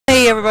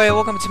everybody,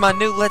 welcome to my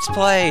new Let's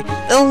Play,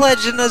 The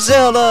Legend of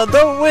Zelda,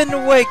 The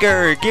Wind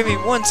Waker! Give me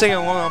 1 second,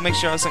 I'll make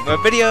sure I sync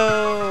my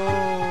video!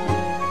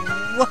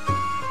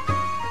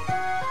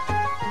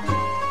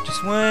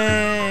 Just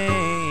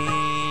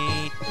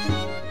wait!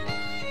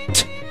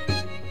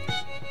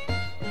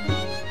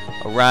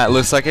 Alright,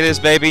 looks like it is,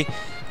 baby!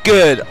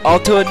 Good,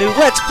 on to a new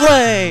Let's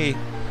Play!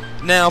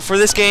 Now, for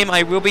this game,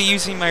 I will be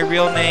using my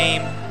real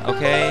name,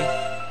 okay?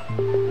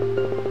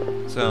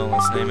 So,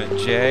 let's name it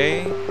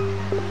Jonathan.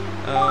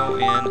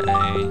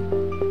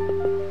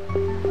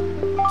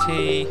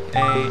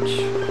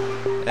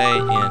 There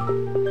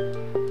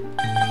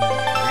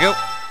we go.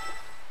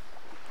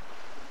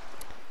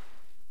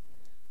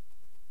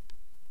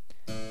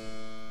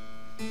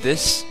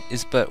 This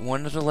is but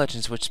one of the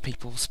legends which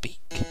people speak.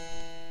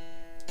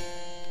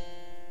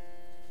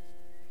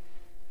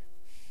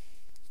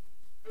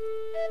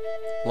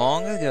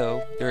 Long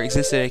ago, there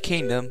existed a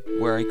kingdom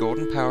where a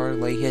golden power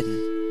lay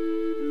hidden.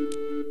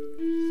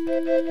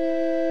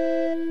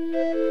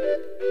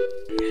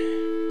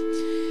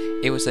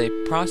 It was a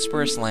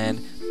prosperous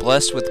land,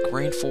 blessed with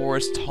green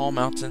forests, tall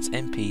mountains,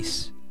 and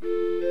peace.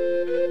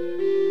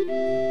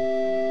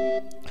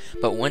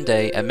 But one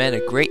day, a man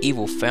of great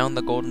evil found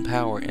the golden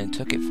power and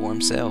took it for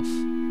himself.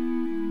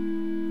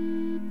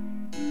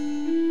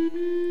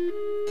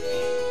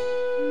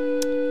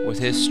 With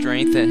his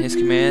strength at his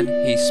command,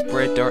 he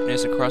spread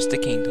darkness across the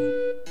kingdom.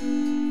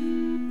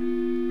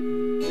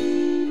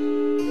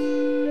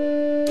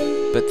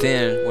 But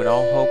then, when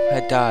all hope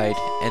had died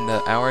and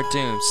the hour of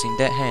doom seemed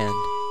at hand,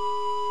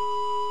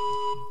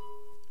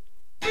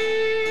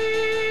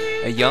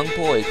 a young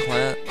boy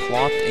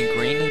clothed in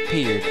green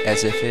appeared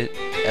as if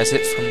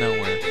from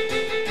nowhere.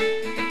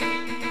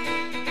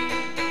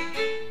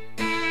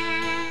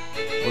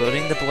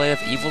 Wielding the blade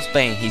of evil's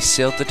bane, he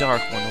sealed the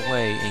dark one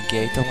away and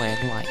gave the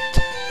land light.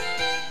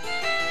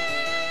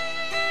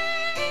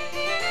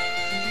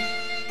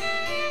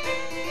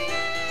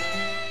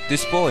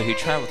 This boy who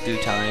traveled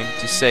through time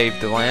to save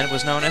the land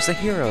was known as the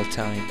hero of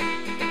time.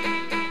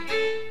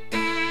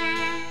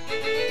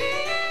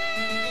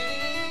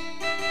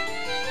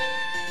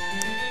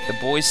 The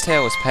boy's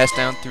tale was passed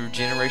down through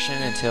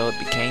generation until it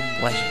became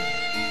legend.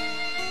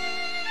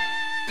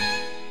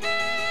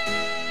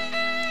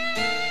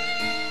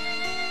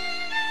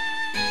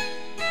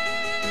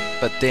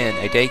 But then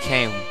a day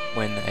came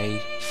when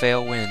a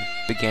foul wind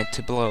began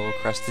to blow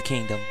across the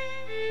kingdom.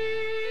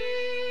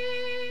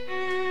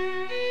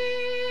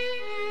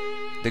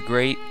 The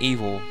great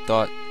evil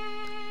thought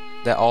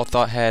that all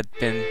thought had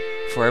been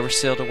forever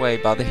sealed away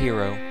by the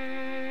hero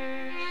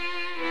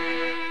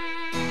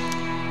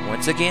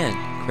once again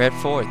crept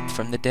forth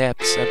from the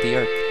depths of the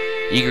earth,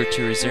 eager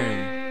to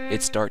resume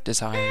its dark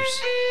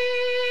desires.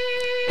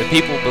 The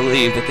people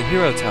believed that the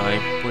hero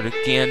time would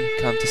again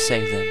come to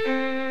save them.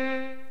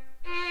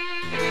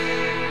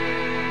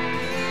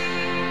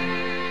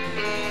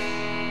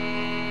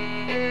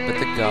 But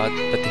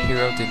the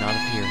hero did not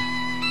appear.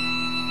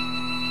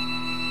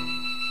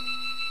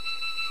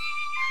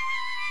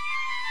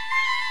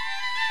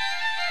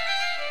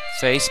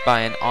 Faced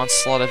by an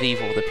onslaught of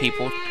evil, the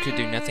people could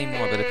do nothing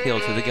more but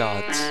appeal to the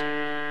gods.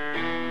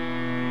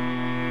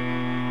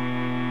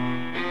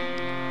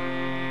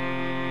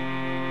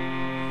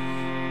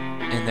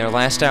 In their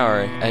last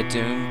hour, a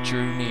doom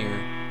drew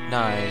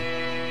nigh.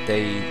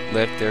 They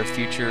left their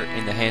future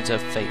in the hands of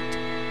fate.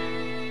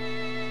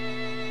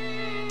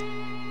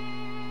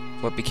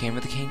 What became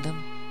of the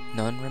kingdom?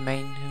 None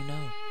remain who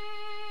know.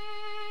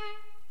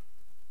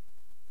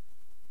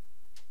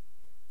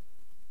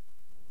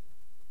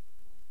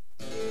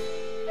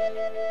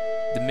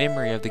 The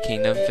memory of the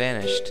kingdom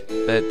vanished,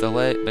 but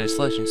its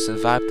legend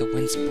survived the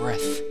wind's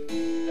breath.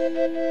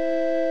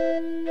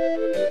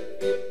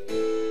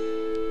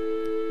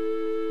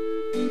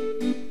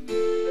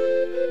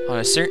 On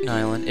a certain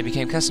island, it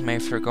became customary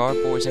for guard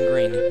boys in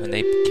green when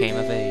they came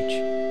of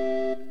age.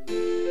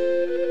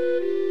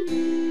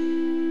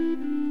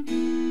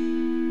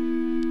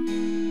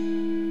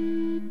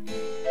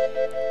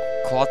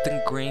 Clothed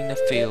in green of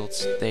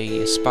fields, they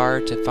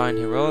aspired to find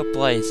heroic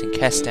blades and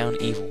cast down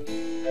evil.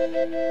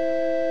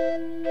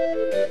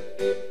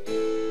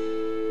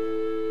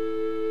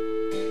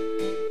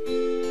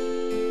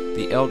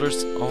 The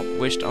elders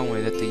wished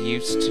only that the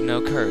youths to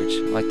know courage,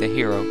 like the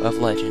hero of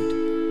legend.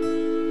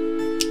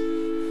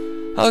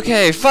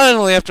 Okay,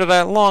 finally, after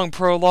that long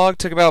prologue,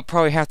 took about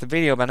probably half the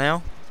video by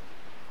now.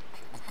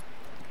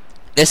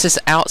 This is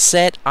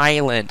Outset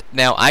Island.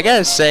 Now, I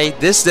gotta say,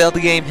 this Zelda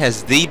game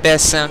has the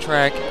best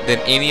soundtrack than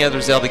any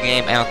other Zelda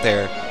game out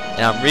there.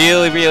 And I'm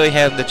really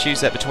having to choose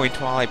that between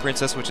Twilight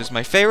Princess, which is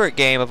my favorite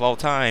game of all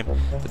time.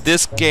 But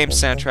this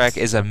game's soundtrack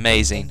is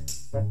amazing.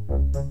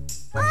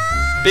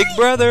 Big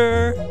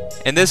Brother!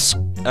 And this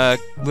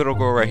little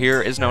girl right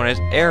here is known as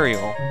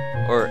Ariel.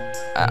 Or,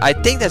 I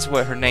think that's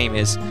what her name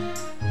is.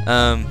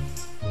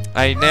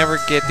 I never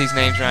get these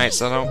names right,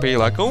 so don't be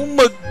like, oh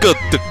my god.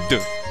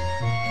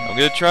 I'm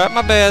gonna try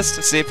my best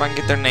to see if I can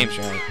get their names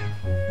right.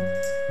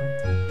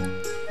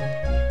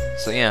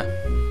 So yeah.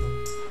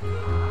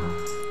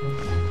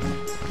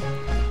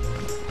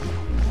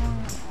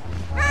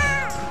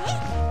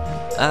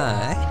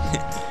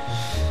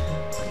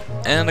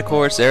 And of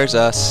course, there's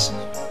us.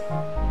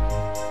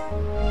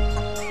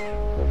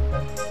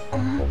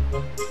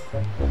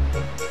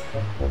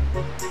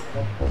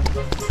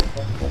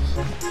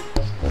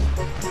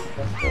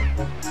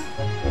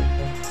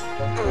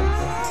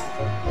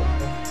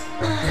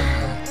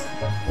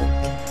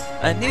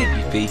 I knew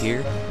you'd be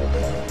here.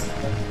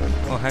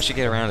 Well, how'd she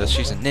get around this?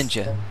 She's a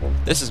ninja.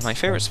 This is my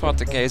favorite spot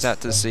to gaze out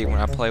to sea when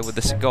I play with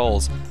the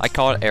seagulls. I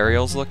call it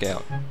Ariel's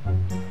Lookout.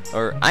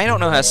 Or, I don't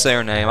know how to say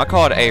her name. I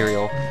call it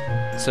Ariel.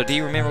 So, do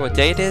you remember what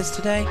day it is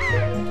today?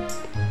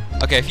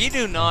 Okay, if you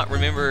do not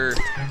remember,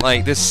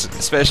 like, this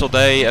special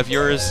day of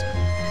yours,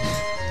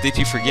 did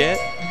you forget?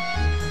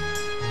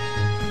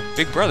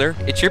 Big brother,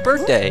 it's your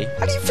birthday.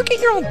 How do you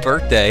forget your own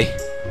birthday?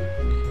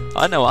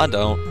 I know I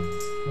don't.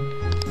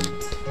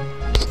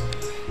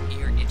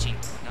 Ear itching.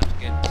 Not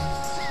good.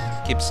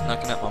 Keeps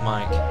knocking up my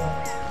mic.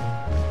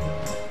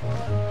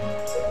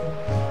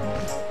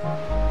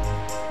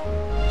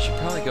 You should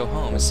probably go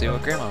home and see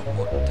what Grandma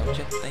wants, don't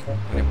you think?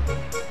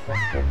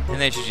 And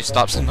then she just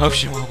stops the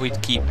motion while we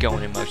keep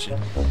going in motion.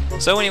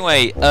 So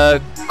anyway,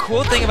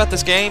 cool thing about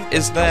this game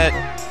is that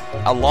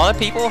a lot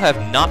of people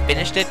have not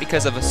finished it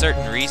because of a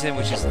certain reason,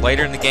 which is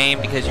later in the game,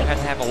 because you have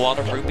to have a lot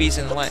of rupees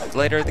in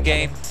later in the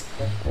game.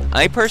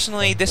 I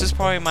personally, this is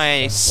probably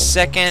my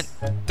second,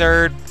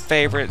 third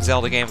favorite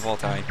Zelda game of all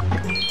time.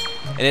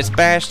 And it's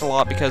bashed a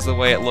lot because of the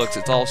way it looks.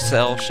 It's all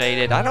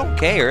cel-shaded. I don't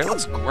care. It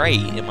looks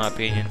great, in my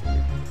opinion.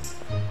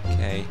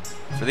 Okay.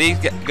 For these,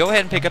 go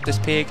ahead and pick up this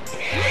pig.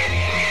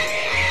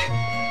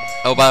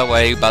 Oh, by the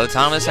way, by the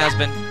time this has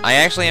been... I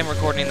actually am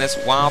recording this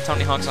while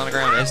Tony Hawk's on the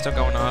ground. It's still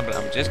going on, but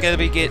I'm just going to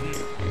be getting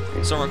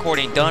some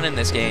recording done in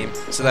this game,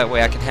 so that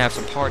way I can have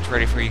some parts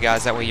ready for you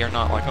guys. That way you're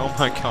not like, oh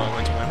my god,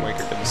 when's Wind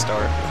Waker going to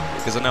start?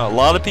 Because I know a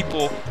lot of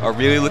people are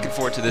really looking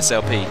forward to this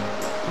LP.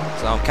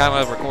 So I'm kind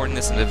of recording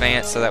this in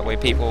advance, so that way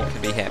people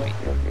can be happy.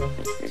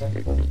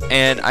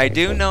 And I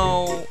do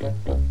know...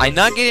 I'm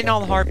not getting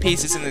all the hard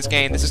pieces in this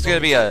game. This is going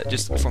to be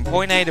just from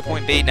point A to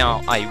point B.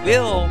 Now, I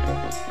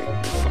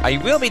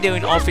will be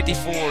doing all 50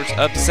 floors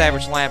of the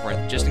Savage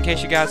Labyrinth, just in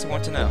case you guys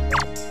want to know.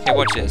 Okay,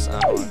 watch this.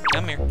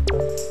 Come here.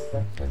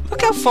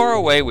 Look how far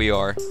away we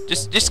are.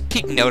 Just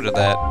keep note of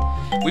that.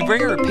 We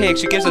bring her a pig.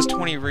 She gives us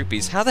 20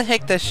 rupees. How the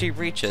heck does she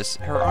reach us?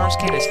 Her arms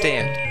can't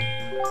extend.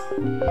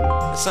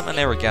 That's something I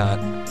never got.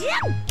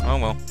 Oh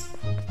well.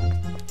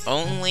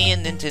 Only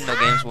in Nintendo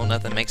games will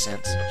nothing make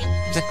sense.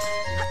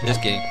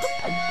 Just kidding.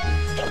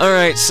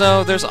 Alright,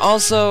 so there's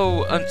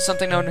also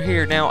something under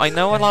here. Now, I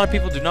know a lot of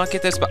people do not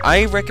get this, but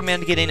I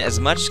recommend getting as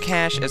much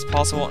cash as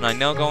possible, and I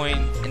know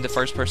going into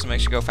first person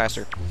makes you go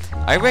faster.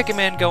 I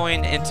recommend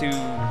getting as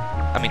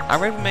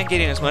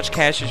much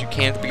cash as you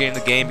can at the beginning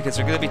of the game, because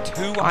there are going to be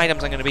 2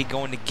 items I'm going to be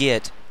going to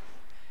get,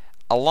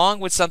 along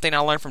with something I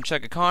learned from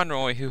Chugga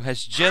Conroy, who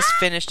has just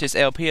finished his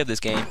LP of this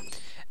game.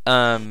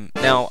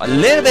 Now, a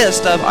little bit of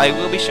stuff I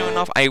will be showing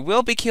off. I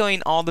will be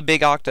killing all the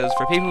big octos.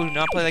 For people who do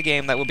not play the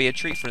game, that will be a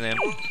treat for them.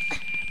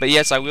 But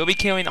yes, I will be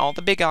killing all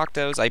the big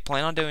octos. I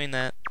plan on doing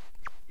that.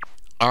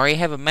 I already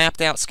have a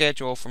mapped out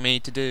schedule for me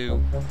to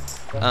do,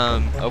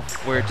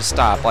 of where to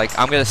stop. Like,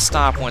 I'm going to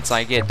stop once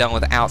I get done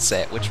with the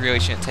outset, which really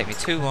shouldn't take me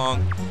too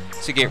long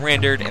to get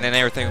rendered, and then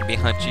everything will be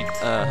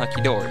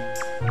hunky-dory.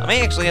 I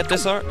may actually have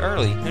this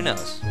early. Who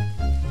knows?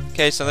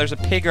 Okay, so there's a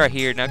pig right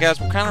here. Now,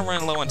 guys, we're kind of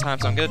running low on time,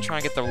 so I'm going to try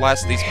and get the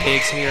last of these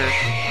pigs here.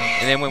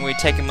 And then when we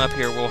take them up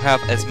here, we'll have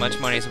as much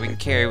money as we can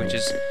carry, which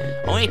is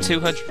only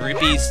 200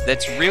 rupees.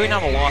 That's really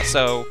not a lot,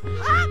 so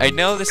I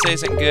know this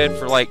isn't good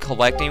for, like,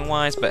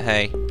 collecting-wise, but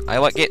hey, I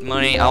like getting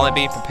money. I like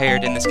being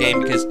prepared in this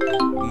game because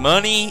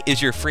money is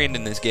your friend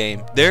in this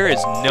game. There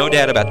is no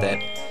doubt about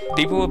that.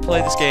 People who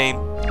play this game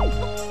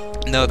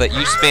know that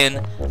you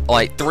spend,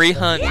 like,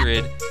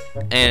 300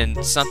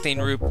 and something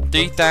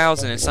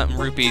 3,000 and something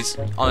rupees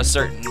on a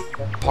certain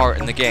part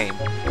in the game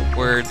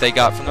where they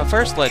got from the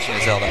first Legend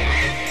of Zelda.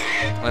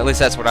 Well, at least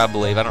that's what I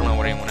believe. I don't know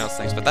what anyone else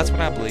thinks, but that's what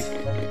I believe.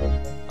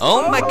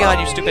 Oh my god,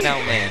 you stupid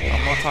outland.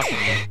 I'm not talking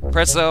to you.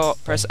 Press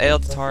L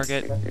to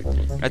target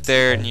right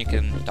there and you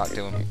can talk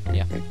to him.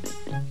 Yeah.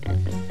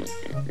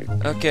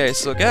 Okay,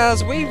 so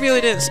guys, we really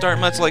didn't start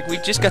much. Like, we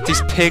just got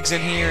these pigs in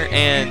here,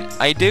 and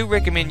I do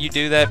recommend you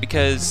do that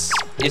because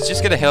it's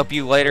just going to help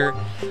you later.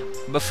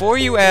 Before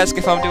you ask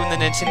if I'm doing the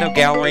Nintendo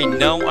Gallery,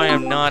 no, I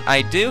am not.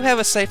 I do have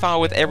a save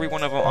file with every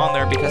one of them on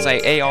there because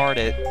I AR'd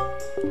it.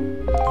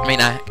 I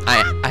mean, I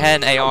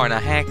had an AR and I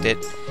hacked it,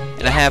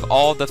 and I have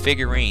all the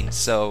figurines,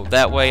 so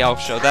that way I'll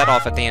show that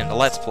off at the end of the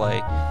Let's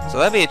Play. So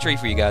that'll be a treat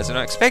for you guys, and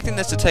I'm expecting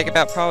this to take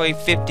about probably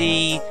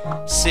 50,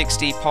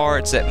 60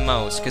 parts at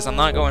most, because I'm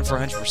not going for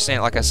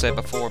 100% like I said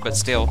before, but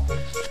still,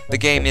 the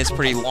game is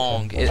pretty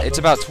long. It's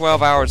about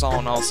 12 hours all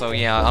in all, so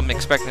yeah, I'm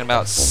expecting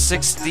about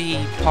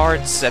 60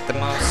 parts at the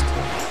most.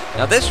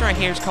 Now this right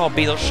here is called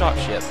Beetle's Shop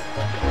Ship.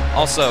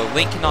 Also,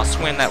 Link cannot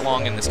swim that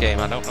long in this game,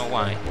 I don't know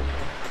why.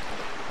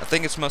 I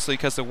think it's mostly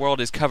because the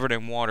world is covered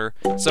in water.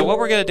 So what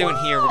we're going to do in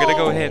here, we're going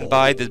to go ahead and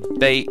buy the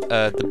bait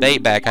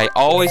back. I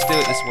always do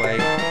it this way.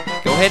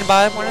 Go ahead and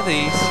buy one of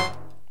these.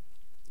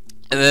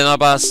 And then I'll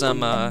buy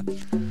some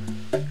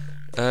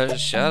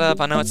Shut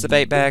up. I know it's the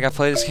bait bag. I've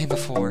played this game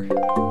before.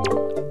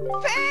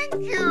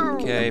 Thank you.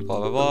 Okay, blah,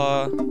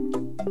 blah, blah.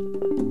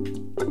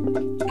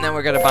 Now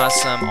we're gonna buy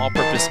some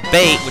all-purpose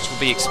bait, which will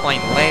be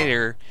explained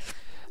later.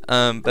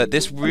 But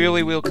this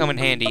really will come in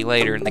handy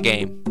later in the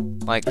game.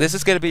 Like, this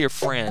is gonna be your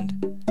friend.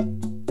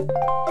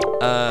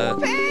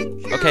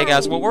 Okay,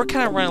 guys, well, we're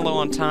kind of running low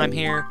on time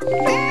here.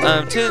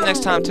 Till the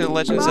next time, to the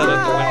Legend of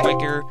Zelda: The Wind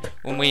Waker,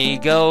 when we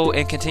go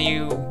and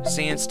continue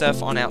seeing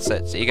stuff on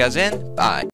Outset. See you guys then. Bye.